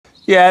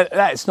Yeah,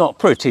 that's not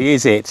pretty,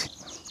 is it?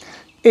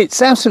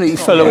 It's absolutely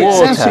full of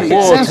water.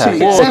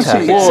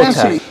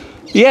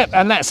 Yep,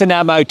 and that's an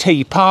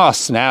MOT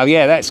pass now.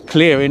 Yeah, that's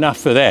clear enough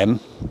for them.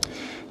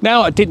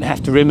 Now I didn't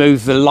have to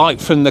remove the light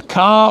from the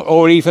car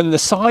or even the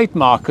side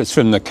markers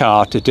from the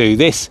car to do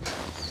this.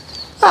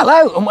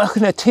 Hello and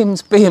welcome to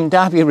Tim's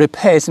BMW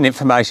Repairs and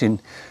Information.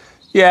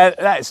 Yeah,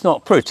 that's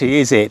not pretty,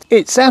 is it?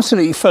 It's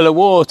absolutely full of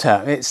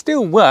water. It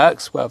still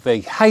works. Well, the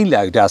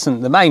halo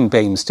doesn't. The main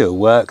beam still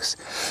works.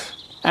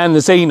 And the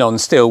xenon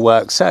still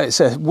works. So it's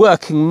a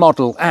working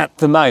model at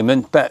the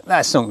moment, but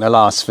that's not going to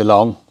last for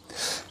long.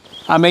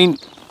 I mean,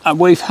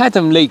 we've had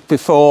them leak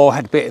before,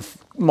 had a bit of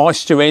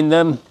moisture in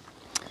them,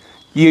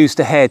 used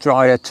a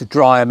hairdryer to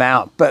dry them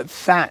out, but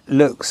that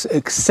looks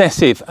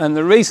excessive. And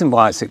the reason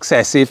why it's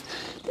excessive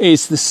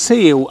is the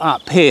seal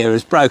up here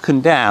is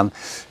broken down.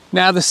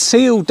 Now the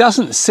seal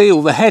doesn't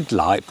seal the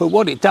headlight, but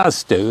what it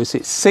does do is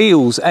it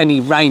seals any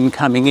rain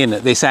coming in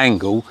at this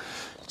angle,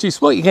 which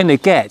is what you're going to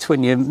get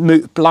when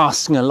you're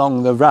blasting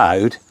along the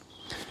road.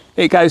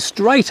 It goes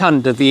straight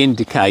under the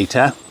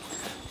indicator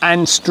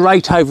and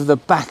straight over the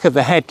back of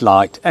the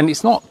headlight, and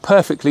it's not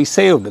perfectly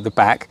sealed at the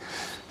back,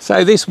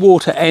 so this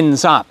water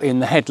ends up in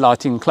the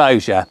headlight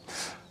enclosure.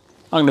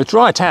 I'm going to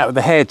dry it out with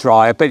the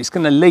hairdryer, but it's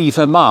going to leave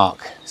a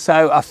mark.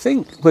 So I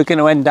think we're going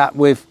to end up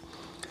with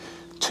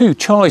two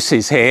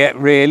choices here,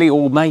 really,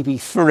 or maybe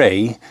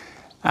three.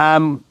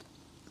 Get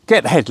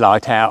the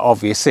headlight out,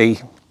 obviously,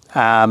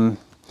 and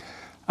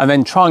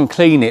then try and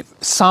clean it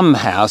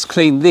somehow,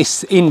 clean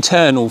this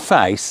internal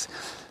face.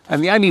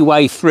 And the only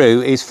way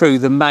through is through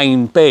the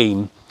main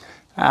beam.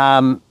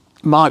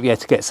 Might be able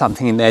to get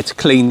something in there to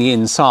clean the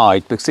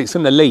inside, because it's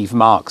going to leave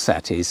marks,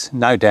 that is,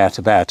 no doubt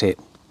about it.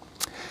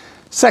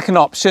 Second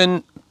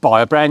option,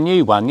 buy a brand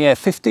new one. Yeah,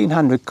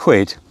 1,500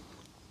 quid.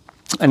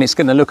 And it's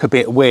going to look a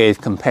bit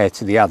weird compared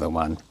to the other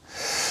one.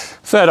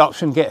 Third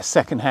option, get a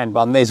second-hand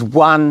one. There's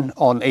one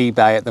on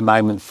eBay at the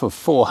moment for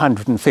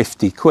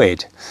 450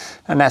 quid.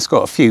 And that's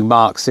got a few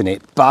marks in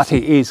it, but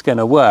it is going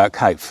to work,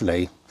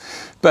 hopefully.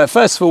 But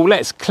first of all,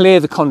 let's clear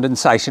the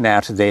condensation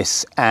out of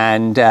this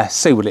and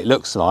see what it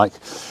looks like.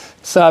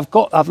 So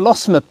I've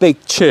lost my big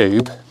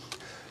tube.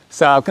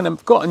 So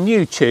I've got a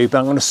new tube.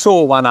 I'm going to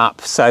saw one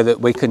up so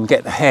that we can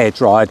get the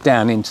hairdryer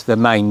down into the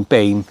main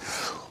beam.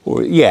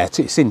 Or yeah,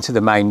 it's into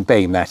the main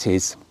beam, that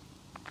is.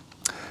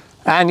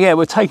 And yeah,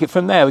 we'll take it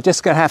from there. We're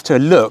just going to have to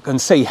look and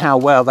see how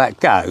well that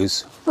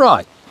goes.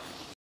 Right.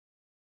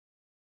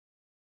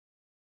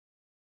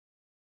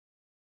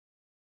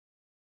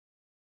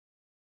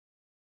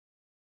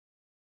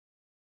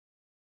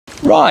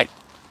 Right.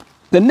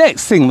 The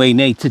next thing we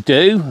need to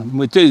do, and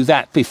we'll do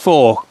that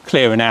before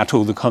clearing out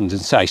all the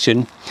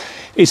condensation,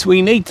 is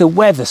we need the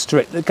weather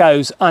strip that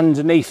goes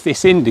underneath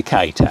this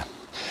indicator.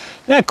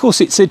 Now, of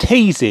course, it's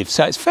adhesive,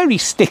 so it's very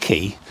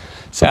sticky.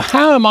 So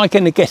how am I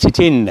going to get it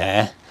in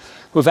there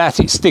without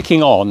it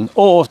sticking on?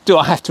 Or do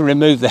I have to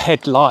remove the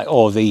headlight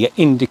or the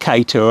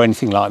indicator or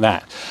anything like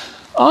that?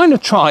 I'm going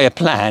to try a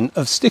plan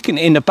of sticking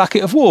it in a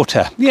bucket of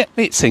water. Yeah,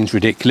 it seems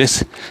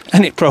ridiculous,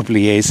 and it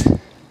probably is.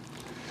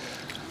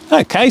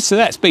 Okay, so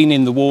that's been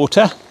in the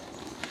water.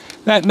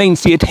 That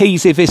means the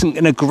adhesive isn't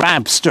going to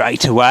grab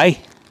straight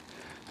away.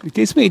 It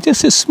gives me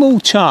just a small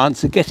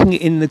chance of getting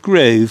it in the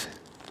groove.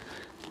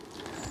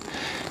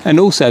 And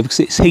also, because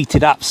it's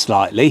heated up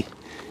slightly,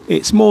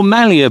 it's more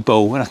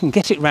malleable and I can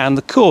get it round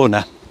the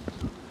corner.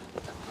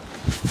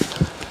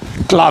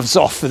 Gloves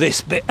off for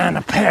this bit and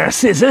a pair of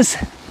scissors.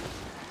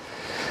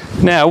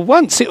 Now,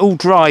 once it all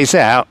dries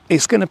out,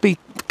 it's going to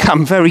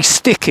become very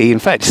sticky. In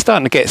fact, it's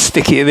starting to get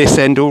sticky at this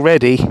end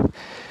already.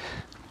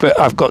 But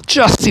I've got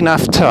just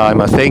enough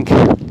time, I think.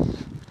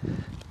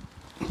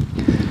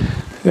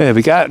 There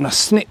we go, and I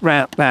snip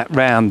that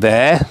round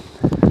there.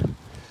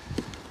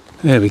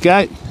 There we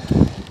go.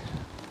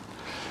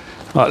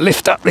 Right,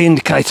 lift up the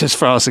indicator as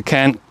far as I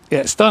can. Yeah,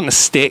 it's starting to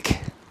stick.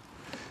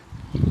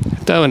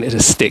 Don't want it to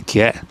stick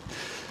yet.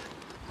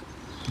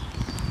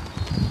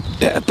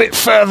 Yeah, a bit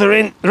further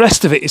in. The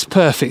rest of it is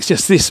perfect. It's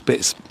just this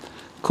bit's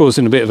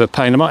causing a bit of a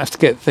pain. I might have to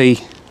get the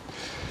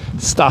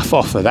stuff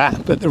off of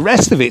that, but the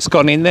rest of it's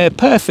gone in there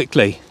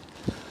perfectly.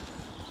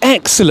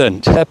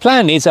 Excellent. The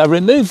plan is I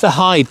remove the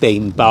high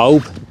beam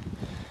bulb.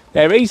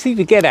 They're easy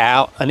to get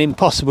out and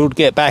impossible to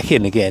get back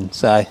in again,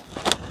 so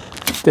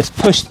just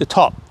push the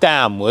top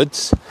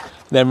downwards,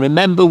 then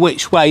remember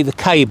which way the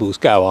cables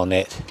go on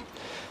it,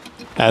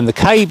 and the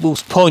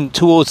cables point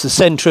towards the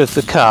centre of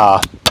the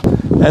car,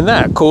 and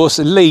that of course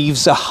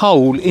leaves a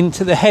hole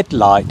into the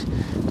headlight,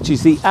 which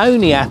is the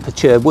only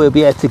aperture we'll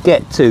be able to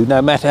get to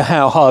no matter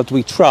how hard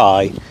we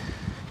try,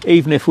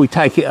 even if we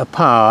take it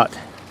apart.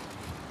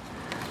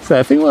 So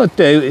I think what I'll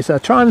do is I'll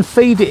try and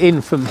feed it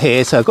in from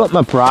here. So I've got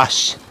my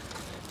brush,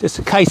 just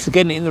a case of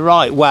getting it in the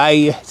right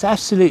way. It's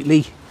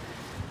absolutely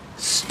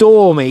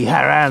stormy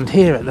around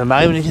here at the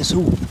moment. It's just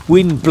all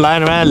wind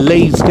blowing around,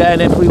 leaves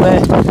going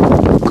everywhere.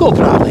 God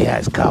blimey, yeah,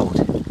 it's cold.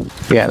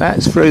 Yeah,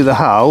 that's through the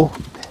hole.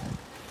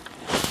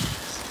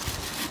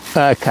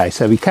 Okay,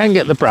 so we can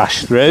get the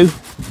brush through.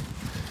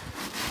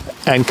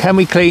 And can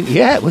we clean?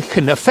 Yeah, we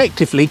can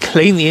effectively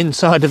clean the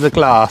inside of the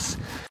glass.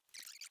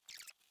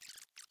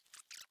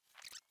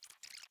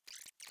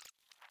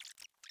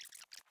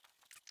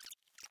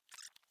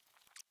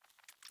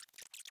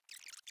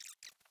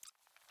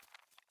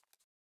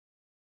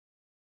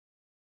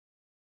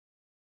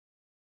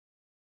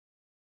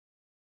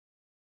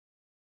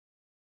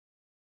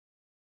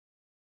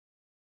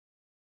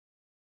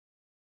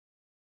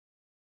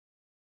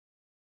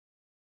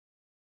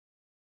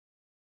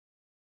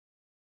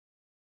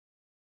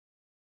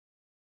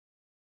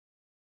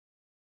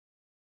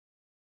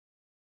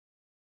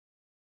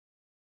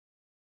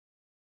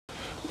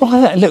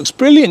 Right, that looks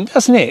brilliant,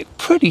 doesn't it?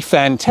 Pretty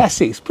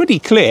fantastic. It's pretty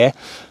clear.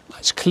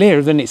 Much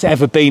clearer than it's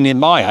ever been in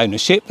my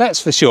ownership,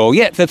 that's for sure.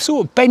 Yeah, the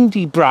sort of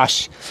bendy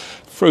brush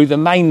through the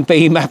main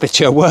beam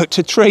aperture worked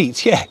a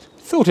treat. Yeah,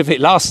 thought of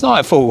it last night.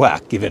 I thought, well,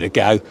 give it a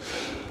go.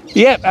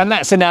 Yep, and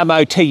that's an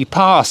MOT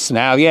pass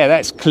now. Yeah,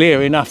 that's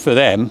clear enough for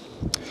them.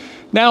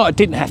 Now, I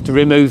didn't have to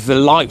remove the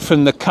light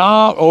from the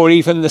car or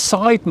even the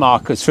side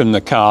markers from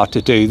the car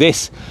to do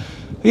this.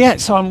 Yeah,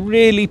 so I'm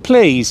really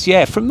pleased.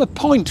 Yeah, from the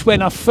point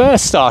when I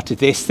first started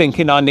this,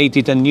 thinking I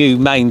needed a new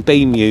main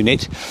beam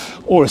unit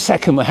or a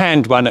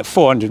second-hand one at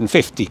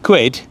 450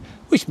 quid,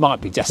 which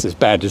might be just as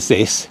bad as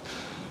this.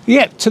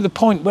 Yeah, to the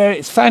point where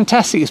it's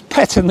fantastic. It's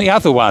better than the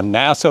other one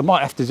now, so I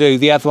might have to do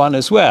the other one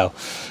as well.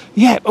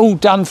 Yeah, all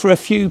done for a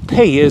few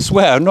p as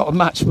well, not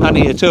much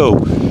money at all.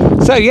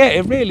 So yeah,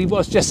 it really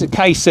was just a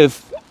case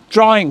of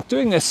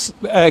doing this,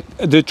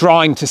 the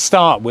drying to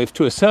start with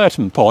to a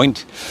certain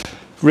point.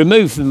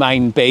 Remove the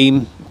main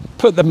beam,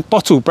 put the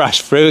bottle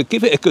brush through it,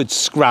 give it a good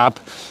scrub,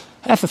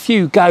 have a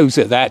few goes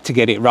at that to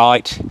get it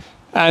right,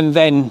 and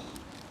then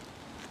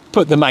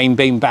put the main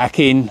beam back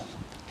in,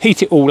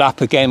 heat it all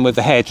up again with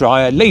the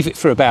hairdryer, leave it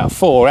for about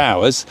 4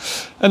 hours.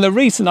 And the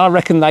reason I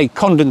reckon they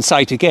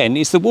condensate again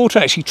is the water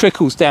actually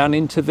trickles down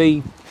into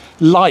the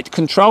light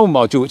control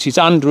module, which is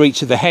under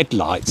each of the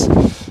headlights.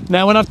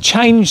 Now, when I've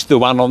changed the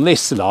one on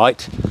this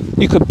light,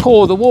 you could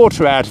pour the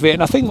water out of it,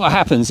 and I think what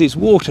happens is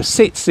water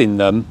sits in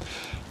them,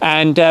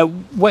 and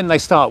when they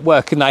start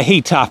working, they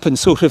heat up and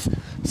sort of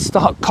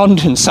start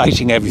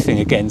condensating everything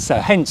again. So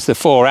hence the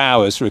 4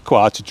 hours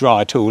required to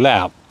dry it all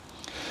out.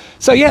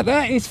 So yeah,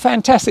 that is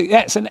fantastic.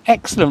 That's an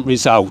excellent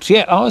result.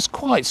 Yeah, I was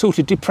quite sort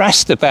of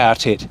depressed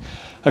about it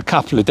a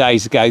couple of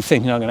days ago,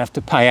 thinking I'm going to have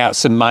to pay out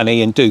some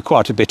money and do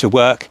quite a bit of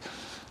work.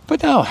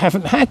 But no, I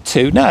haven't had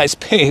to. No, it's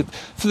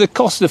for the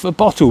cost of a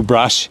bottle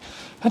brush.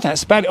 And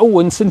that's about it. Oh,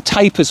 and some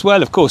tape as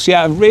well, of course.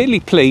 Yeah, I'm really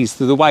pleased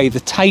with the way the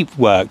tape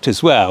worked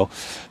as well.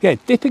 Yeah,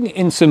 dipping it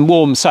in some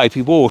warm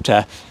soapy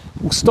water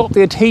will stop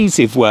the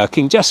adhesive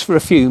working just for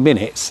a few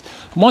minutes.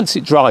 And once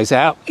it dries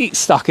out, it's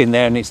stuck in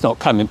there and it's not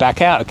coming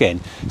back out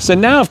again. So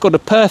now I've got a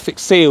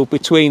perfect seal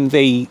between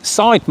the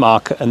side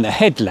marker and the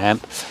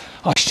headlamp.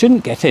 I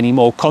shouldn't get any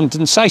more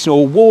condensation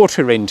or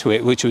water into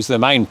it, which was the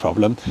main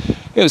problem.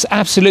 It was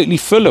absolutely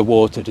full of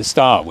water to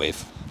start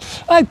with.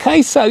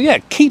 Okay, so yeah,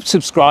 keep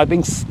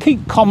subscribing,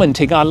 keep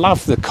commenting. I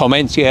love the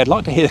comments. Yeah, I'd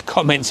like to hear the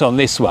comments on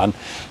this one.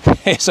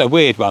 It's a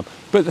weird one.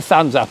 Put the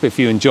thumbs up if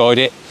you enjoyed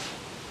it.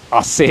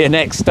 I'll see you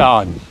next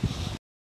time.